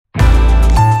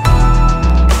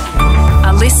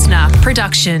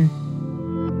production.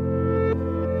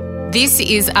 This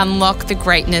is Unlock the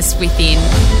Greatness Within.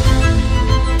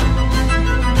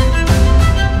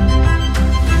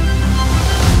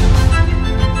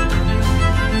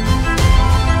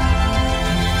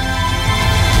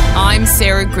 I'm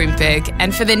Sarah Grimberg,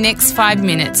 and for the next 5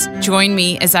 minutes, join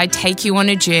me as I take you on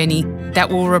a journey that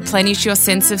will replenish your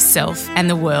sense of self and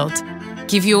the world,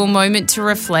 give you a moment to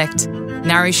reflect,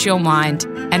 nourish your mind,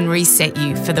 and reset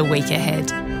you for the week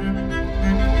ahead.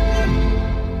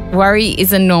 Worry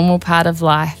is a normal part of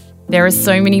life. There are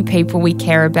so many people we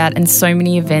care about and so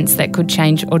many events that could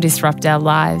change or disrupt our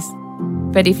lives.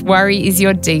 But if worry is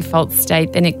your default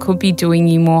state, then it could be doing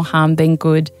you more harm than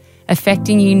good,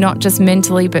 affecting you not just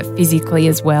mentally but physically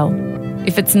as well.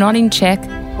 If it's not in check,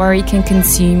 worry can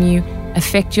consume you,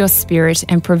 affect your spirit,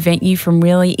 and prevent you from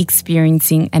really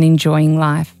experiencing and enjoying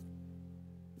life.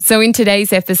 So in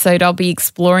today's episode, I'll be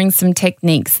exploring some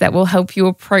techniques that will help you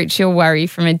approach your worry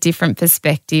from a different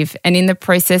perspective and in the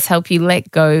process help you let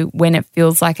go when it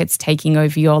feels like it's taking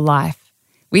over your life.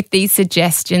 With these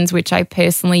suggestions, which I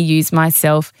personally use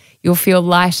myself, you'll feel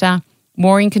lighter,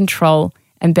 more in control,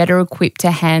 and better equipped to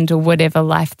handle whatever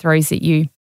life throws at you.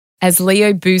 As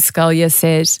Leo Buscaglia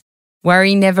says,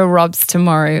 worry never robs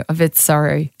tomorrow of its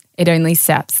sorrow. It only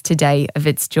saps today of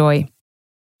its joy.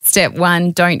 Step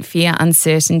 1, don't fear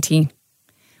uncertainty.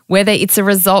 Whether it's a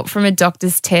result from a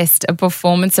doctor's test, a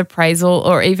performance appraisal,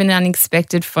 or even an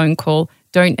unexpected phone call,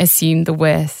 don't assume the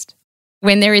worst.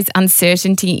 When there is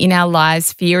uncertainty in our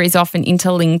lives, fear is often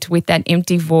interlinked with that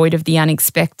empty void of the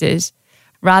unexpected.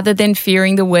 Rather than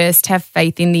fearing the worst, have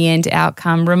faith in the end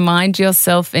outcome. Remind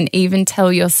yourself and even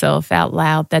tell yourself out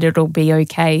loud that it'll be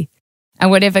okay.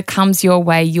 And whatever comes your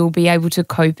way, you'll be able to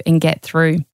cope and get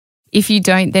through. If you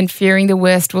don't, then fearing the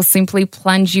worst will simply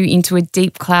plunge you into a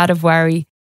deep cloud of worry.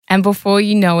 And before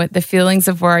you know it, the feelings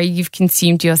of worry you've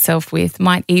consumed yourself with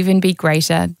might even be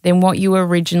greater than what you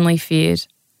originally feared.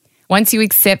 Once you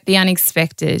accept the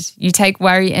unexpected, you take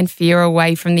worry and fear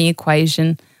away from the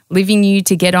equation, leaving you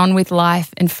to get on with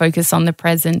life and focus on the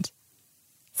present.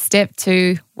 Step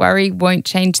 2, worry won't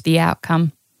change the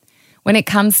outcome. When it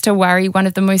comes to worry, one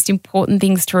of the most important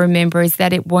things to remember is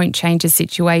that it won't change a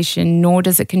situation, nor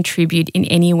does it contribute in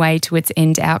any way to its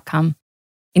end outcome.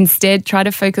 Instead, try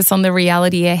to focus on the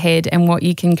reality ahead and what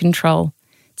you can control.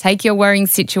 Take your worrying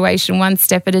situation one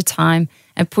step at a time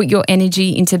and put your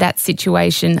energy into that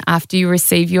situation after you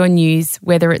receive your news,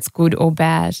 whether it's good or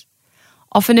bad.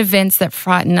 Often events that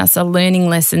frighten us are learning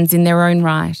lessons in their own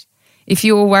right. If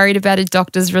you are worried about a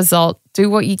doctor's result, do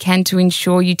what you can to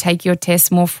ensure you take your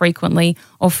tests more frequently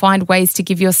or find ways to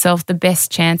give yourself the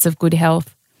best chance of good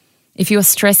health. If you're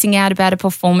stressing out about a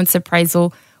performance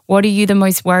appraisal, what are you the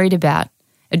most worried about?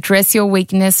 Address your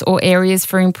weakness or areas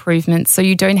for improvement so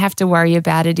you don't have to worry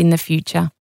about it in the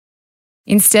future.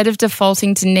 Instead of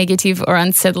defaulting to negative or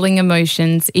unsettling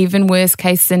emotions, even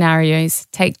worst-case scenarios,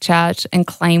 take charge and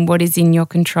claim what is in your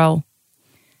control.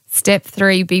 Step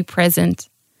 3, be present.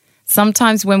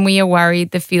 Sometimes when we are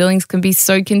worried, the feelings can be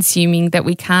so consuming that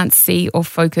we can't see or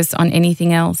focus on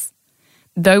anything else.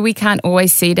 Though we can't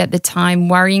always see it at the time,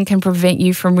 worrying can prevent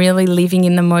you from really living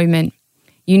in the moment.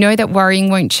 You know that worrying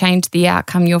won't change the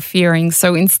outcome you're fearing,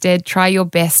 so instead try your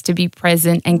best to be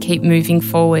present and keep moving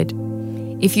forward.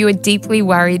 If you are deeply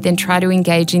worried, then try to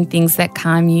engage in things that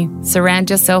calm you. Surround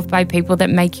yourself by people that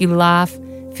make you laugh,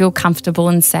 feel comfortable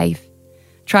and safe.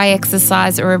 Try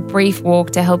exercise or a brief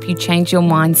walk to help you change your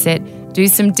mindset. Do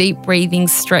some deep breathing,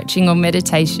 stretching or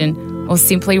meditation, or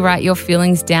simply write your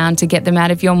feelings down to get them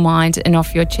out of your mind and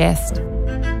off your chest.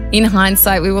 In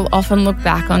hindsight, we will often look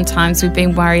back on times we've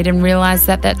been worried and realise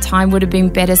that that time would have been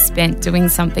better spent doing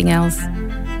something else.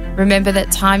 Remember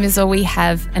that time is all we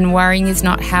have, and worrying is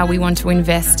not how we want to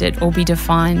invest it or be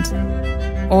defined.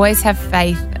 Always have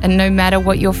faith, and no matter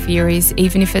what your fear is,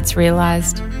 even if it's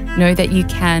realised, know that you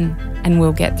can and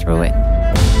will get through it.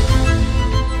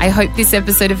 I hope this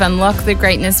episode of Unlock the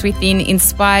Greatness Within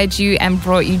inspired you and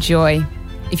brought you joy.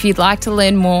 If you'd like to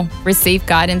learn more, receive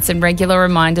guidance and regular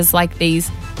reminders like these,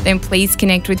 then please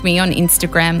connect with me on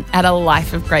Instagram at A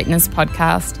Life of Greatness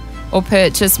Podcast, or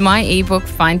purchase my ebook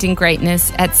Finding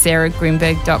Greatness at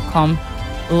sarahgrimberg.com.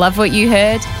 Love what you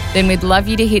heard? Then we'd love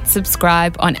you to hit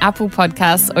subscribe on Apple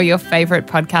Podcasts or your favourite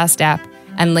podcast app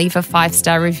and leave a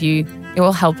 5-star review. It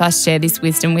will help us share this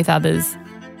wisdom with others.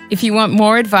 If you want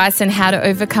more advice on how to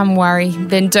overcome worry,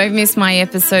 then don't miss my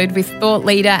episode with thought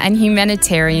leader and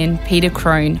humanitarian Peter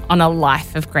Crone on A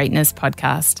Life of Greatness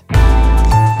podcast.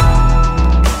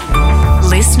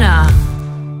 Listener.